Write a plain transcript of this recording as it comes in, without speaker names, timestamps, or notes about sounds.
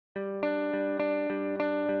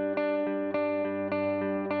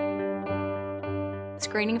that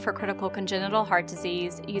screening for critical congenital heart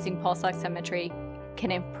disease using pulse oximetry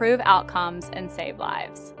can improve outcomes and save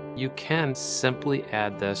lives. You can simply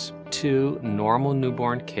add this to normal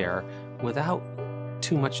newborn care without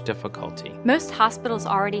too much difficulty. Most hospitals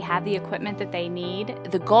already have the equipment that they need.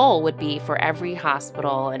 The goal would be for every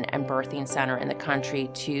hospital and birthing center in the country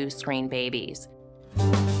to screen babies.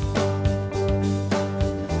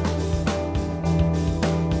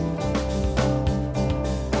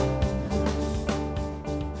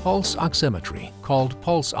 Pulse oximetry, called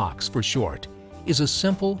pulse ox for short, is a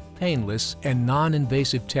simple, painless, and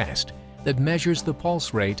non-invasive test that measures the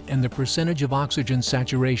pulse rate and the percentage of oxygen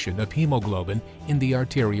saturation of hemoglobin in the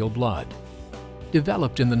arterial blood.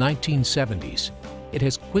 Developed in the 1970s, it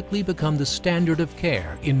has quickly become the standard of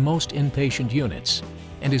care in most inpatient units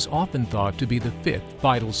and is often thought to be the fifth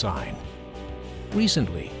vital sign.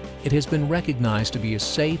 Recently, it has been recognized to be a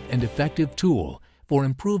safe and effective tool for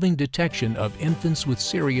improving detection of infants with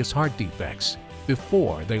serious heart defects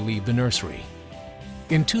before they leave the nursery.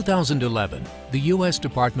 In 2011, the U.S.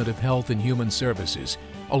 Department of Health and Human Services,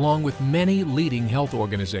 along with many leading health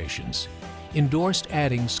organizations, endorsed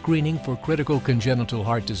adding screening for critical congenital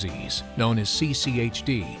heart disease, known as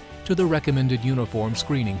CCHD, to the recommended uniform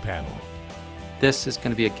screening panel. This is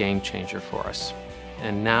going to be a game changer for us.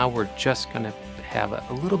 And now we're just going to have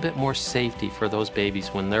a little bit more safety for those babies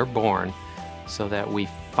when they're born, so that we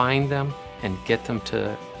find them and get them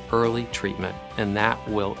to early treatment, and that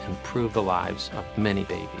will improve the lives of many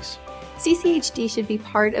babies. CCHD should be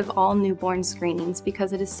part of all newborn screenings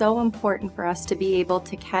because it is so important for us to be able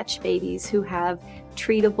to catch babies who have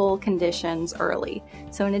treatable conditions early.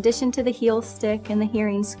 So in addition to the heel stick and the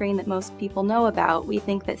hearing screen that most people know about, we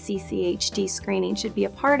think that CCHD screening should be a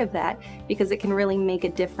part of that because it can really make a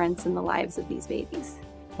difference in the lives of these babies.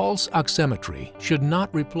 Pulse oximetry should not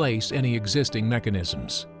replace any existing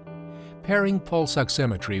mechanisms. Pairing pulse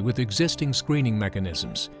oximetry with existing screening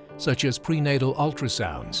mechanisms, such as prenatal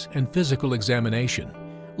ultrasounds and physical examination,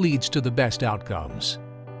 leads to the best outcomes.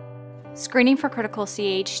 Screening for critical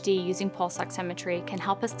CHD using pulse oximetry can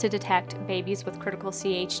help us to detect babies with critical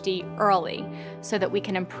CHD early so that we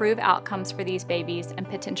can improve outcomes for these babies and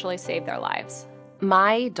potentially save their lives.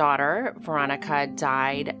 My daughter, Veronica,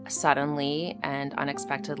 died suddenly and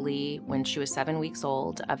unexpectedly when she was 7 weeks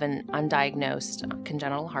old of an undiagnosed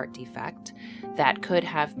congenital heart defect that could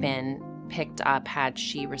have been picked up had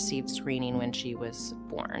she received screening when she was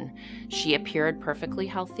born. She appeared perfectly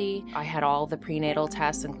healthy. I had all the prenatal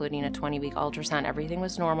tests, including a 20-week ultrasound. Everything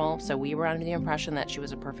was normal, so we were under the impression that she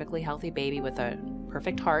was a perfectly healthy baby with a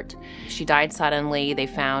perfect heart. She died suddenly. They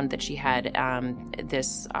found that she had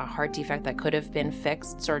this heart defect that could have been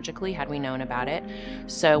fixed surgically had we known about it.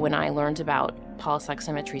 So when I learned about pulse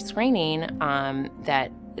oximetry screening, that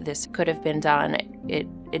this could have been done, it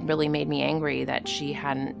really made me angry that she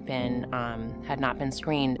had not been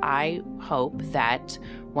screened. I hope that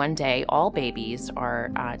one day all babies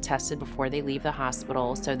are tested before they leave the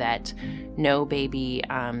hospital so that no baby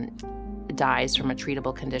dies from a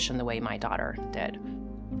treatable condition the way my daughter did.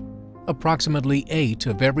 Approximately 8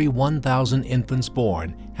 of every 1,000 infants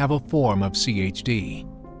born have a form of CHD.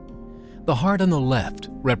 The heart on the left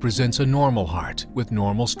represents a normal heart with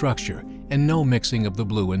normal structure and no mixing of the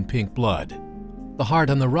blue and pink blood. The heart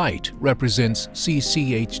on the right represents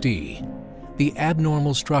CCHD. The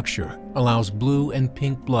abnormal structure allows blue and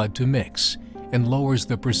pink blood to mix and lowers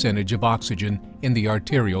the percentage of oxygen in the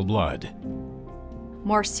arterial blood.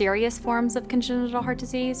 More serious forms of congenital heart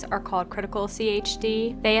disease are called critical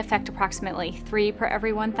CHD. They affect approximately 3 per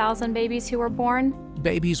every 1,000 babies who are born.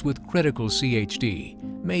 Babies with critical CHD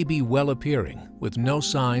may be well-appearing with no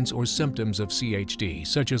signs or symptoms of CHD,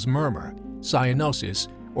 such as murmur, cyanosis,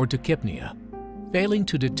 or tachypnea. Failing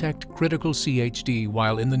to detect critical CHD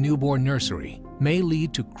while in the newborn nursery may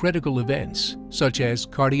lead to critical events such as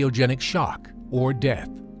cardiogenic shock or death.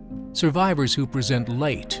 Survivors who present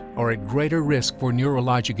late are at greater risk for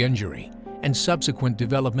neurologic injury and subsequent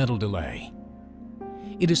developmental delay.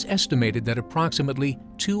 It is estimated that approximately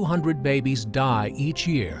 200 babies die each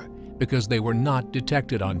year because they were not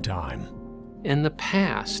detected on time. In the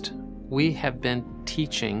past, we have been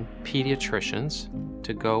teaching pediatricians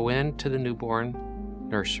to go into the newborn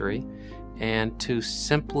nursery and to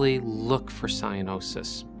simply look for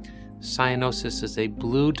cyanosis. Cyanosis is a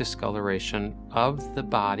blue discoloration of the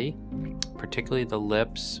body, particularly the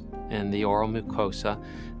lips and the oral mucosa,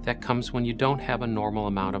 that comes when you don't have a normal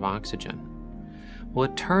amount of oxygen. Well,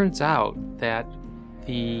 it turns out that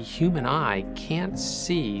the human eye can't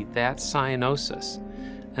see that cyanosis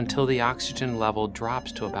until the oxygen level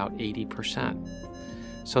drops to about 80%.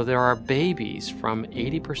 So there are babies from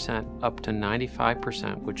 80% up to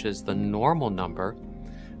 95%, which is the normal number,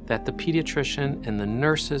 that the pediatrician and the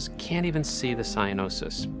nurses can't even see the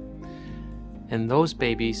cyanosis. And those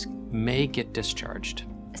babies may get discharged.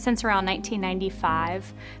 Since around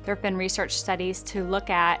 1995, there have been research studies to look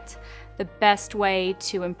at the best way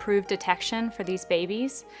to improve detection for these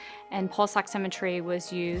babies, and pulse oximetry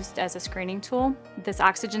was used as a screening tool. This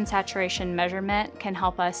oxygen saturation measurement can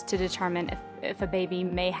help us to determine if a baby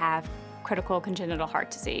may have critical congenital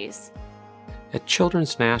heart disease. At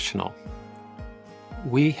Children's National,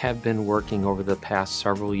 we have been working over the past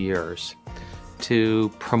several years to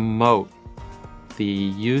promote the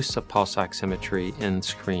use of pulse oximetry in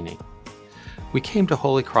screening. We came to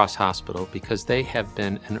Holy Cross Hospital because they have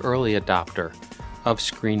been an early adopter of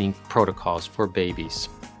screening protocols for babies.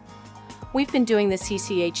 We've been doing the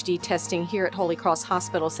CCHD testing here at Holy Cross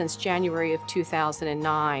Hospital since January of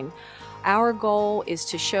 2009. Our goal is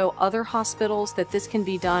to show other hospitals that this can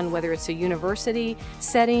be done, whether it's a university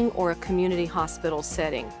setting or a community hospital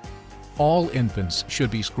setting. All infants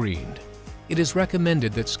should be screened. It is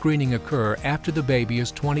recommended that screening occur after the baby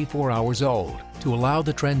is 24 hours old to allow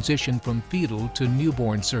the transition from fetal to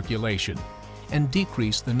newborn circulation and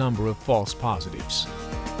decrease the number of false positives.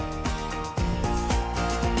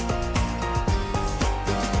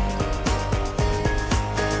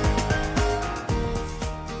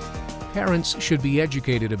 Parents should be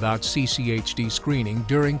educated about CCHD screening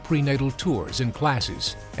during prenatal tours and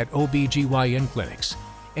classes at OB/GYN clinics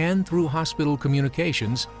and through hospital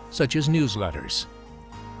communications such as newsletters.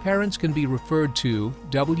 Parents can be referred to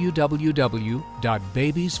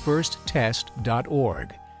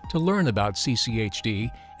www.babiesfirsttest.org to learn about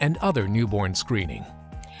CCHD and other newborn screening.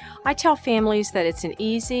 I tell families that it's an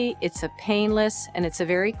easy, it's a painless, and it's a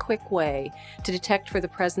very quick way to detect for the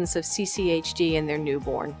presence of CCHD in their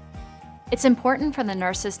newborn. It's important for the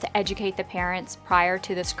nurses to educate the parents prior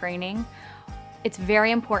to the screening. It's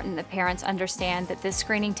very important that parents understand that this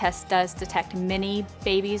screening test does detect many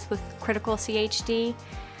babies with critical CHD.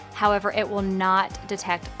 However, it will not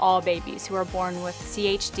detect all babies who are born with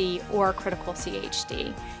CHD or critical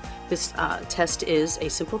CHD. This test is a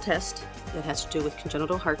simple test that has to do with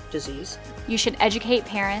congenital heart disease. You should educate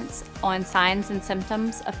parents on signs and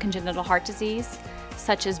symptoms of congenital heart disease,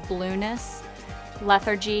 such as blueness,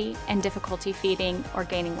 lethargy, and difficulty feeding or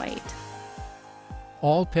gaining weight.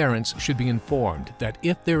 All parents should be informed that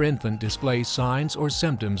if their infant displays signs or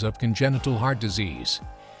symptoms of congenital heart disease,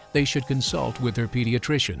 they should consult with their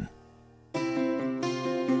pediatrician.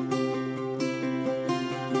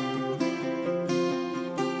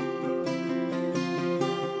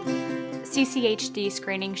 CCHD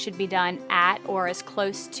screening should be done at or as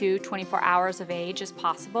close to 24 hours of age as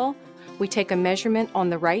possible. We take a measurement on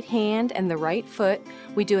the right hand and the right foot.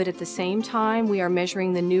 We do it at the same time we are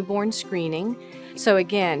measuring the newborn screening. So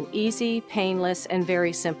again, easy, painless, and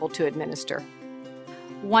very simple to administer.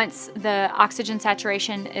 Once the oxygen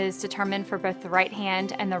saturation is determined for both the right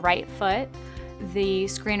hand and the right foot, the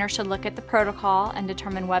screener should look at the protocol and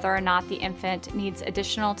determine whether or not the infant needs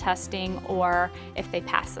additional testing or if they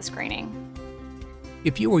pass the screening.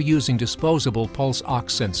 If you are using disposable pulse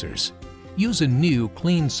ox sensors, use a new,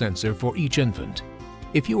 clean sensor for each infant.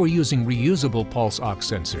 If you are using reusable pulse ox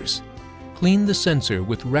sensors, clean the sensor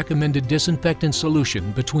with recommended disinfectant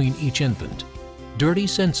solution between each infant. Dirty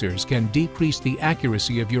sensors can decrease the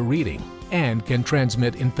accuracy of your reading and can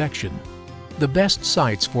transmit infection. The best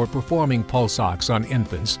sites for performing pulse ox on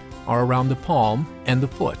infants are around the palm and the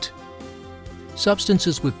foot.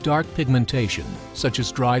 Substances with dark pigmentation, such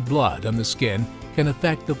as dried blood on the skin, can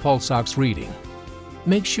affect the pulse ox reading.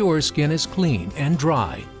 Make sure skin is clean and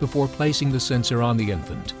dry before placing the sensor on the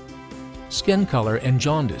infant. Skin color and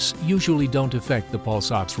jaundice usually don't affect the pulse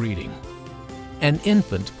ox reading. An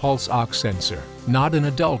infant pulse ox sensor, not an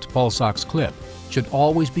adult pulse ox clip, should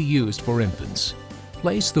always be used for infants.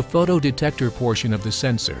 Place the photodetector portion of the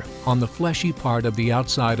sensor on the fleshy part of the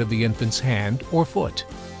outside of the infant's hand or foot.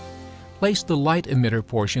 Place the light emitter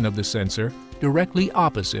portion of the sensor directly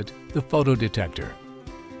opposite the photodetector.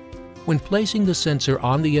 When placing the sensor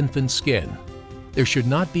on the infant's skin, there should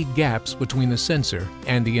not be gaps between the sensor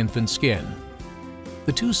and the infant's skin.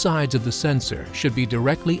 The two sides of the sensor should be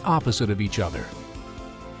directly opposite of each other.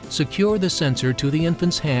 Secure the sensor to the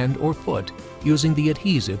infant's hand or foot using the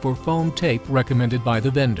adhesive or foam tape recommended by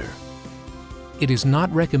the vendor. It is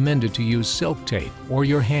not recommended to use silk tape or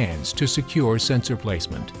your hands to secure sensor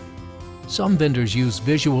placement. Some vendors use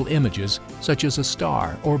visual images such as a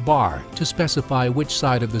star or bar to specify which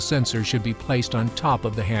side of the sensor should be placed on top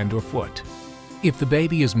of the hand or foot. If the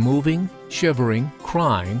baby is moving, shivering,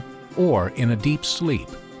 crying, or in a deep sleep,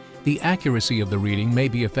 the accuracy of the reading may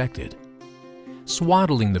be affected.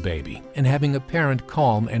 Swaddling the baby and having a parent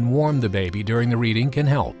calm and warm the baby during the reading can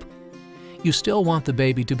help. You still want the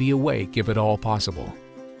baby to be awake if at all possible.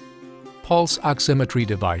 Pulse oximetry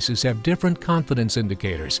devices have different confidence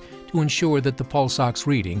indicators to ensure that the pulse ox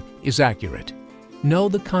reading is accurate. Know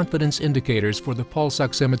the confidence indicators for the pulse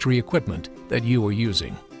oximetry equipment that you are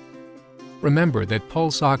using. Remember that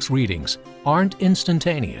pulse ox readings aren't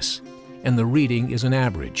instantaneous, and the reading is an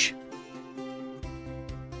average.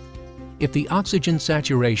 If the oxygen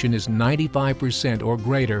saturation is 95% or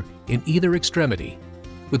greater in either extremity,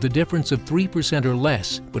 with a difference of 3% or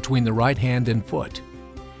less between the right hand and foot,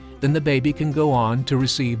 then the baby can go on to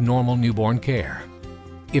receive normal newborn care.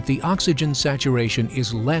 If the oxygen saturation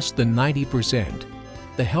is less than 90%,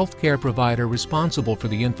 the healthcare provider responsible for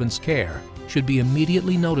the infant's care should be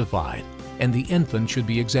immediately notified and the infant should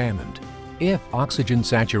be examined. If oxygen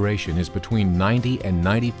saturation is between 90 and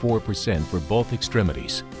 94% for both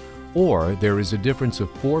extremities, or there is a difference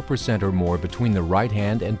of 4% or more between the right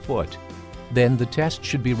hand and foot, then the test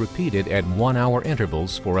should be repeated at 1-hour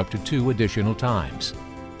intervals for up to 2 additional times.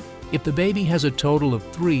 If the baby has a total of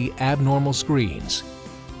 3 abnormal screens,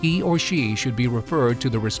 he or she should be referred to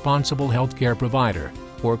the responsible healthcare provider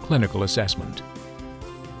for clinical assessment.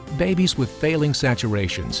 Babies with failing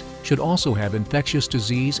saturations should also have infectious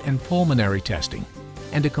disease and pulmonary testing,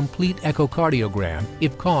 and a complete echocardiogram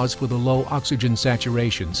if cause for the low oxygen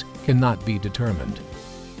saturations cannot be determined.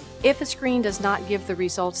 If a screen does not give the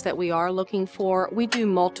results that we are looking for, we do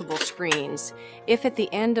multiple screens. If at the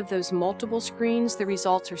end of those multiple screens the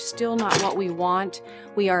results are still not what we want,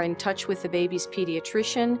 we are in touch with the baby's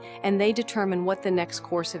pediatrician and they determine what the next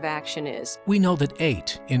course of action is. We know that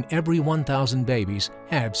 8 in every 1,000 babies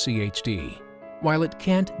have CHD. While it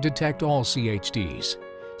can't detect all CHDs,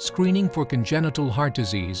 screening for congenital heart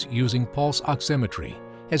disease using pulse oximetry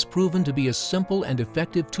has proven to be a simple and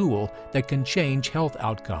effective tool that can change health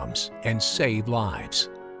outcomes and save lives.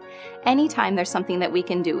 Anytime there's something that we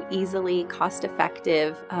can do easily,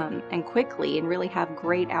 cost-effective, and quickly and really have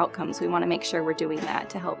great outcomes, we want to make sure we're doing that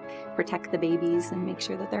to help protect the babies and make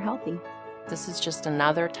sure that they're healthy. This is just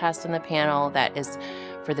another test in the panel that is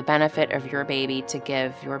for the benefit of your baby, to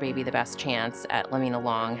give your baby the best chance at living a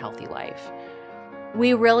long, healthy life.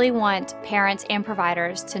 We really want parents and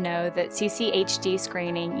providers to know that CCHD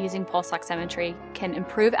screening using pulse oximetry can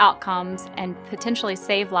improve outcomes and potentially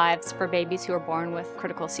save lives for babies who are born with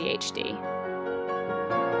critical CHD.